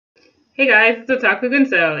Hey guys, it's Otaku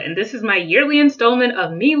Gunso, and this is my yearly installment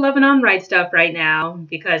of me loving on Rightstuf right now,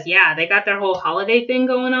 because yeah, they got their whole holiday thing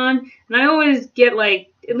going on, and I always get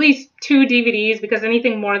like at least 2 DVDs, because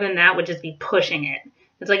anything more than that would just be pushing it.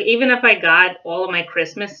 It's like even if I got all of my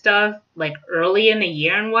Christmas stuff like early in the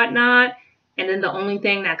year and whatnot, and then the only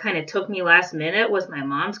thing that kind of took me last minute was my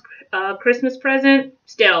mom's Christmas present,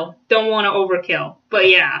 still don't want to overkill. But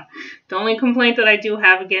yeah, the only complaint that I do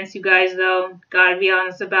have against you guys though, gotta be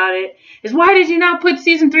honest about it, is why did you not put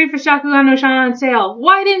season 3 for Shakugan no Shana on sale?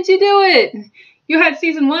 Why didn't you do it? You had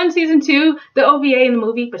season 1, season 2, the OVA and the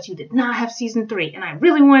movie, but you did not have season 3, and I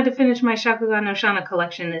really wanted to finish my Shakugan no Shana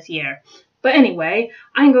collection this year. But anyway,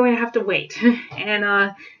 I'm going to have to wait,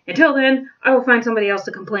 and until then, I will find somebody else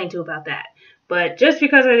to complain to about that. But just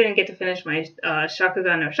because I didn't get to finish my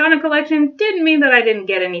Shakugan no Shana collection didn't mean that I didn't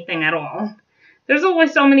get anything at all. There's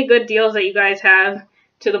always so many good deals that you guys have,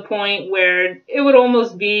 to the point where it would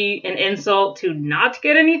almost be an insult to not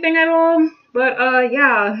get anything at all. But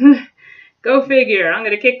yeah, go figure. I'm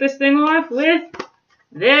gonna kick this thing off with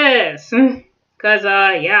this, cause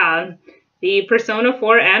yeah, the Persona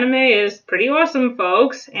 4 anime is pretty awesome,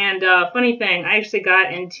 folks. And funny thing, I actually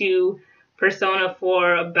got into Persona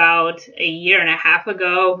 4 about a year and a half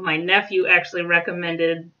ago. My nephew actually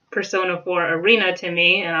recommended Persona 4 Arena to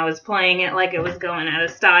me, and I was playing it like it was going out of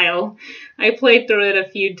style. I played through it a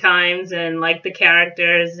few times and liked the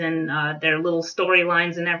characters and their little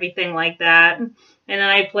storylines and everything like that. And then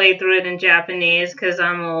I played through it in Japanese because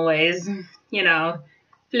I'm always, you know,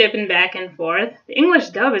 flipping back and forth. The English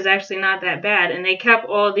dub is actually not that bad, and they kept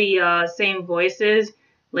all the same voices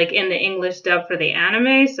like in the English dub for the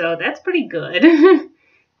anime, so that's pretty good.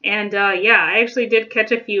 And yeah, I actually did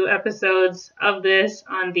catch a few episodes of this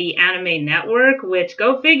on the Anime Network, which,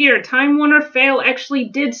 go figure, Time Warner Fail actually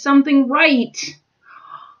did something right.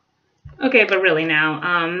 Okay, but really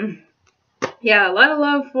now, yeah, a lot of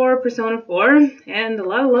love for Persona 4, and a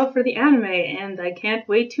lot of love for the anime, and I can't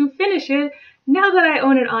wait to finish it now that I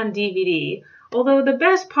own it on DVD. Although the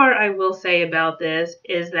best part I will say about this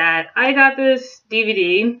is that I got this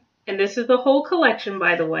DVD, and this is the whole collection,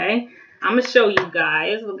 by the way. I'm gonna show you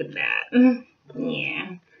guys. Look at that.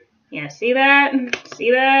 Yeah. Yeah, see that?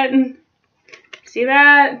 See that? See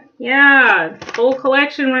that? Yeah. Whole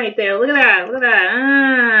collection right there. Look at that. Look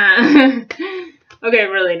at that. Okay,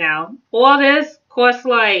 really now. All this costs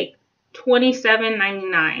like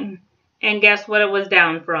 $27.99. And guess what it was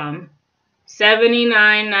down from?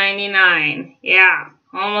 $79.99. Yeah.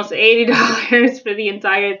 Almost $80 for the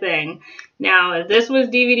entire thing. Now, if this was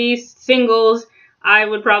DVD singles, I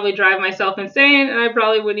would probably drive myself insane, and I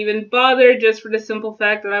probably wouldn't even bother, just for the simple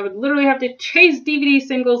fact that I would literally have to chase DVD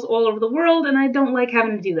singles all over the world, and I don't like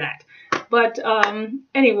having to do that. But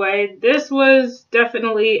anyway, this was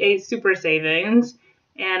definitely a super savings,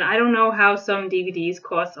 and I don't know how some DVDs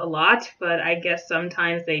cost a lot, but I guess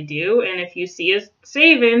sometimes they do, and if you see a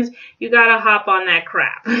savings, you gotta hop on that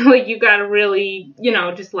crap. Like, you gotta really, you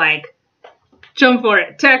know, just like, jump for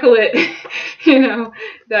it, tackle it, you know,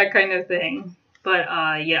 that kind of thing. But,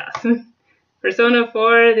 yes. Persona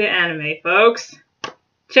 4, the anime, folks.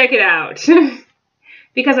 Check it out.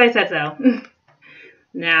 Because I said so.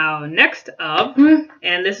 Now, next up,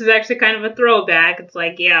 and this is actually kind of a throwback. It's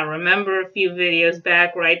like, yeah, remember a few videos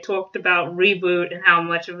back where I talked about Reboot and how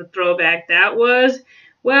much of a throwback that was?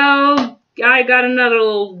 Well, I got another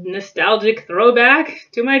little nostalgic throwback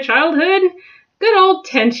to my childhood. Good old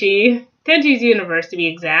Tenchi. Tenchi's Universe, to be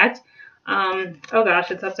exact. Oh gosh,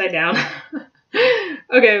 it's upside down.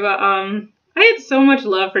 Okay, but I had so much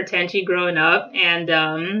love for Tenchi growing up,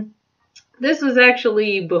 and this was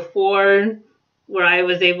actually before where I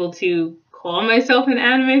was able to call myself an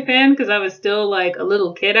anime fan, because I was still like a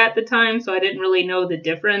little kid at the time, so I didn't really know the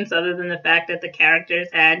difference other than the fact that the characters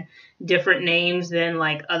had different names than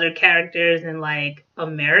like other characters in like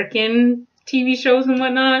American TV shows and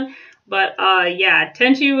whatnot. But yeah,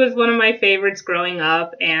 Tenchi was one of my favorites growing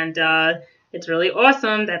up, and it's really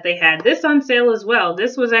awesome that they had this on sale as well.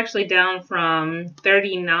 This was actually down from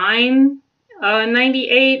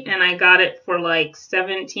 $39.98, and I got it for like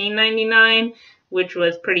 $17.99, which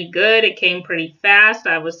was pretty good. It came pretty fast.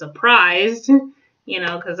 I was surprised, you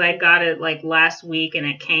know, because I got it like last week, and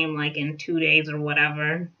it came like in 2 days or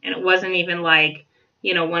whatever. And it wasn't even like,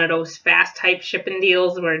 you know, one of those fast type shipping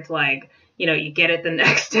deals where it's like, you know, you get it the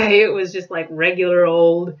next day. It was just like regular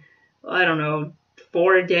old, I don't know,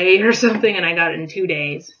 4-day or something, and I got it in 2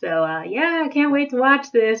 days. So yeah, I can't wait to watch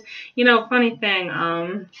this. You know, funny thing,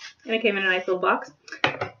 and it came in a nice little box.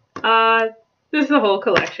 This is the whole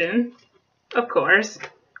collection, of course,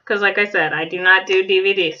 because like I said, I do not do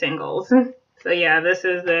DVD singles. So yeah, this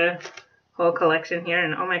is the whole collection here.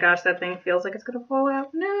 And oh my gosh, that thing feels like it's gonna fall out.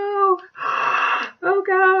 No! Oh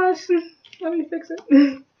gosh. Let me fix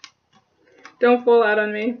it. Don't fall out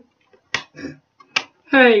on me.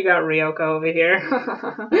 You got Ryoko over here.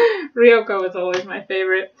 Ryoko is always my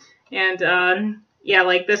favorite. And yeah,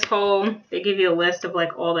 like this whole, they give you a list of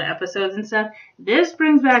like all the episodes and stuff. This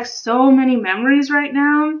brings back so many memories right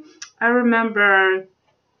now. I remember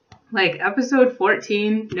like episode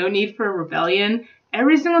 14, No Need for Rebellion.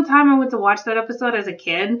 Every single time I went to watch that episode as a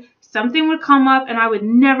kid, something would come up and I would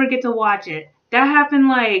never get to watch it. That happened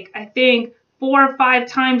like, I think, 4 or 5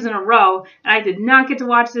 times in a row, and I did not get to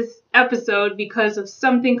watch this episode because of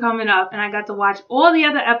something coming up, and I got to watch all the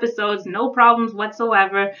other episodes, no problems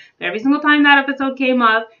whatsoever. But every single time that episode came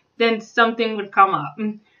up, then something would come up.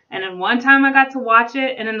 And then one time I got to watch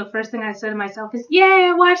it, and then the first thing I said to myself is, yay,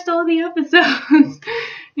 I watched all the episodes,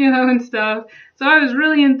 you know, and stuff. So I was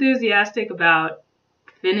really enthusiastic about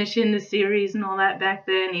finishing the series and all that back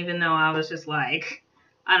then, even though I was just like,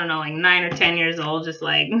 I don't know, like 9 or 10 years old, just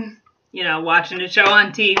like, you know, watching the show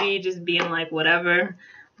on TV, just being like, whatever.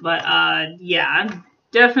 But, yeah,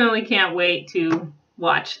 definitely can't wait to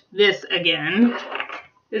watch this again,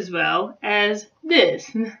 as well as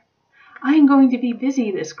this. I'm going to be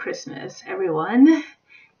busy this Christmas, everyone.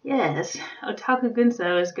 Yes, Otaku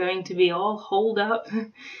Gunso is going to be all holed up,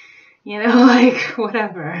 you know, like,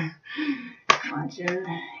 whatever. Watching,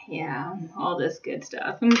 yeah, all this good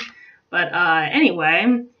stuff. But,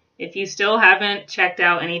 anyway, if you still haven't checked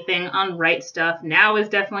out anything on Rightstuf, now is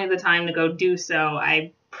definitely the time to go do so.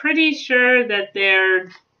 I'm pretty sure that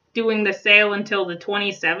they're doing the sale until the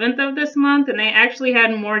 27th of this month, and they actually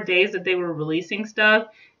had more days that they were releasing stuff.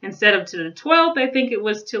 Instead of to the 12th, I think it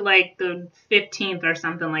was to like the 15th or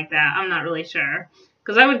something like that. I'm not really sure.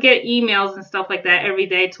 Because I would get emails and stuff like that every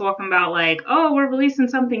day talking about like, oh, we're releasing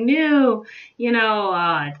something new, you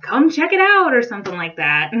know, come check it out or something like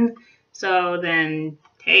that. So then,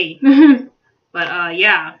 hey. But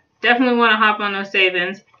yeah, definitely want to hop on those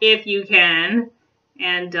savings if you can.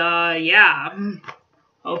 And yeah,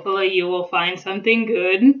 hopefully you will find something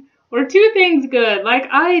good or 2 things good like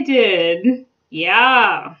I did.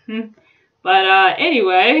 Yeah. But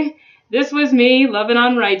anyway, this was me loving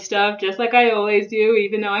on Rightstuf just like I always do,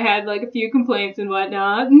 even though I had like a few complaints and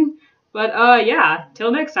whatnot. But yeah,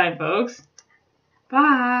 till next time, folks.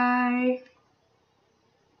 Bye.